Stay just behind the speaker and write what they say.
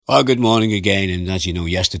Well, good morning again. And as you know,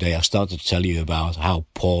 yesterday I started to tell you about how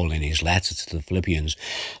Paul, in his letter to the Philippians,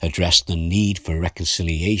 addressed the need for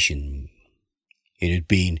reconciliation. It had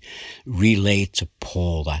been relayed to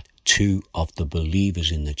Paul that two of the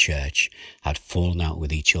believers in the church had fallen out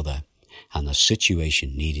with each other, and the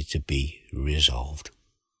situation needed to be resolved.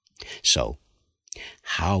 So,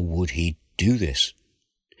 how would he do this?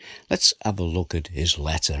 Let's have a look at his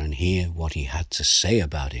letter and hear what he had to say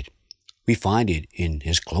about it. We find it in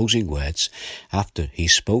his closing words after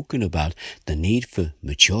he's spoken about the need for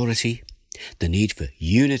maturity, the need for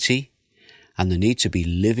unity, and the need to be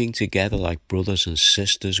living together like brothers and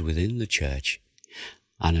sisters within the church,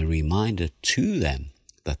 and a reminder to them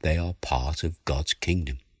that they are part of God's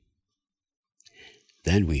kingdom.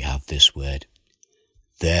 Then we have this word,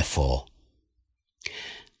 therefore.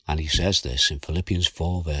 And he says this in Philippians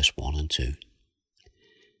 4 verse 1 and 2.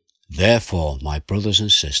 Therefore, my brothers and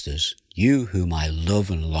sisters, you whom I love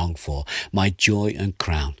and long for, my joy and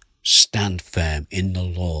crown, stand firm in the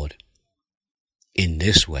Lord. In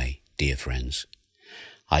this way, dear friends,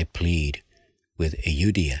 I plead with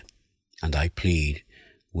Euodia and I plead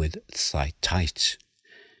with Syntyche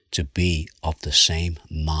to be of the same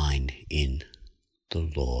mind in the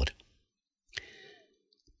Lord.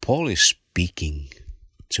 Paul is speaking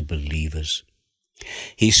to believers.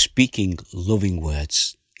 He's speaking loving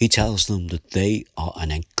words. He tells them that they are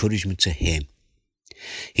an encouragement to him.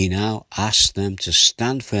 He now asks them to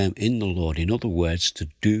stand firm in the Lord. In other words, to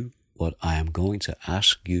do what I am going to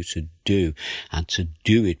ask you to do, and to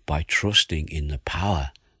do it by trusting in the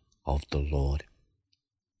power of the Lord.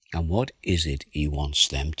 And what is it he wants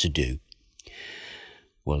them to do?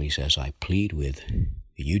 Well, he says, I plead with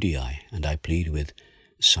Euodia and I plead with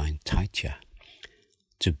Syntyche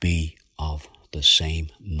to be of the same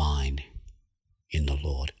mind in the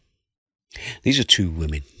Lord. These are two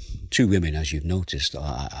women, as you've noticed.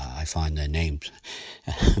 I find their names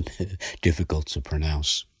difficult to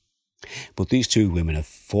pronounce. But these two women have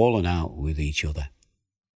fallen out with each other.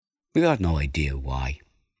 We have no idea why.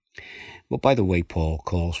 But by the way Paul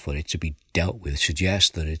calls for it to be dealt with suggests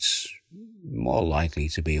that it's more likely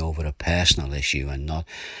to be over a personal issue and not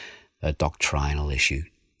a doctrinal issue.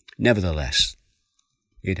 Nevertheless,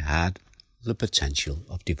 it had the potential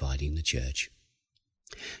of dividing the church.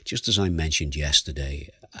 Just as I mentioned yesterday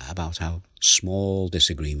about how small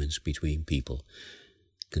disagreements between people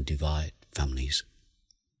can divide families.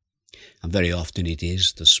 And very often it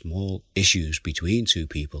is the small issues between two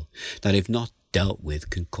people that, if not dealt with,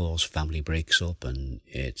 can cause family breaks up, and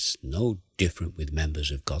it's no different with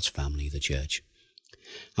members of God's family, the church.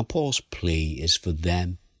 And Paul's plea is for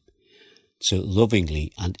them to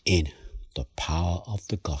lovingly and in the power of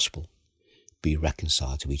the gospel be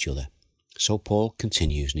reconciled to each other. So Paul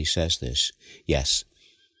continues and he says this, yes,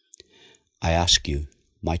 I ask you,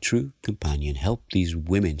 my true companion, help these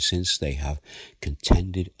women, since they have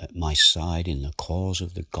contended at my side in the cause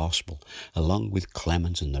of the gospel, along with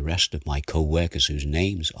Clement and the rest of my co-workers whose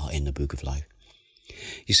names are in the book of life.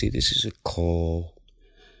 You see, this is a call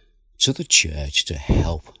to the church to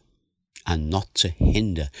help and not to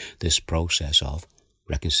hinder this process of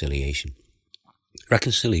reconciliation.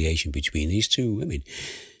 Reconciliation between these two women.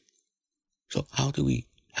 So how do we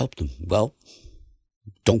help them? Well,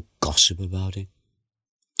 don't gossip about it.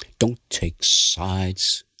 Don't take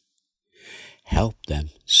sides. Help them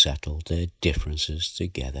settle their differences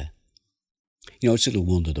together. You know, it's little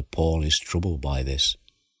wonder that Paul is troubled by this.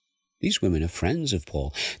 These women are friends of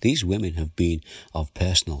Paul. These women have been of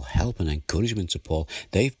personal help and encouragement to Paul.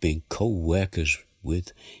 They've been co-workers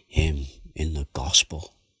with him in the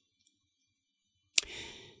gospel.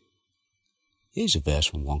 Here's a verse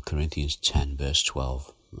from 1 Corinthians 10 verse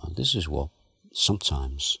 12. This is what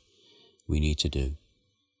sometimes we need to do.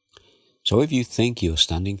 So if you think you're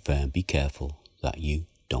standing firm, be careful that you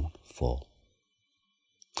don't fall.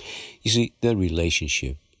 You see, the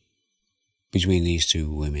relationship between these two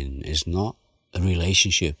women is not a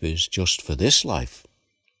relationship is just for this life.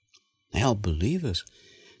 They are believers.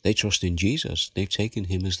 They trust in Jesus. They've taken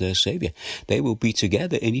him as their Savior. They will be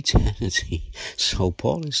together in eternity. So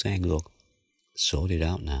Paul is saying, look, sort it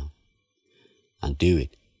out now and do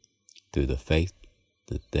it through the faith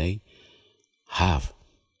that they have,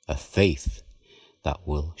 a faith that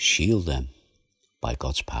will shield them by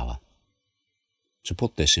God's power. To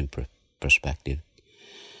put this in perspective,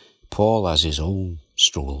 Paul has his own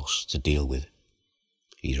struggles to deal with.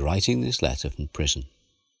 He's writing this letter from prison,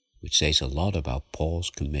 which says a lot about Paul's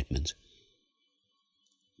commitment.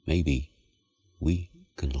 Maybe we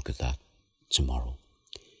can look at that tomorrow.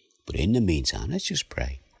 But in the meantime, let's just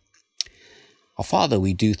pray. Our Father,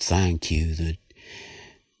 we do thank you that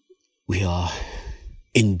we are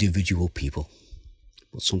individual people.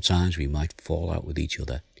 But sometimes we might fall out with each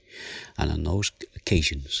other. And on those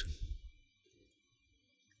occasions,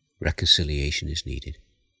 reconciliation is needed.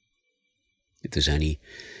 If there's any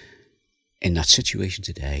in that situation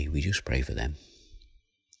today, we just pray for them.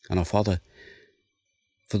 And our Father,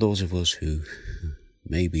 for those of us who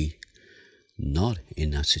may be not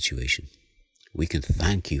in that situation, we can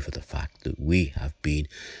thank you for the fact that we have been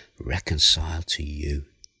reconciled to you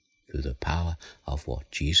through the power of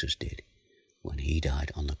what Jesus did when he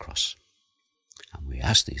died on the cross. And we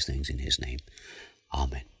ask these things in his name.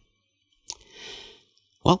 Amen.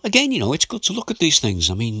 Well, again, it's good to look at these things.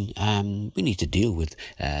 I mean, we need to deal with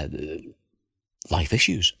life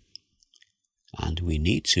issues. And we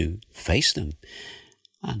need to face them.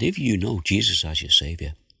 And if you know Jesus as your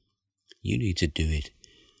Saviour, you need to do it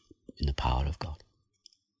in the power of God.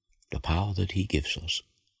 The power that he gives us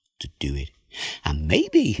to do it. And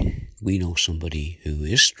maybe we know somebody who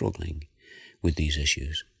is struggling with these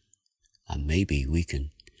issues. And maybe we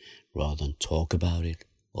can, rather than talk about it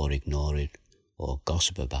or ignore it or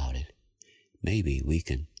gossip about it, maybe we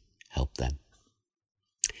can help them.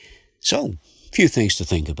 So, a few things to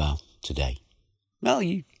think about today. Well,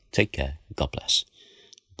 you take care. God bless.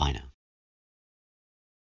 Bye now.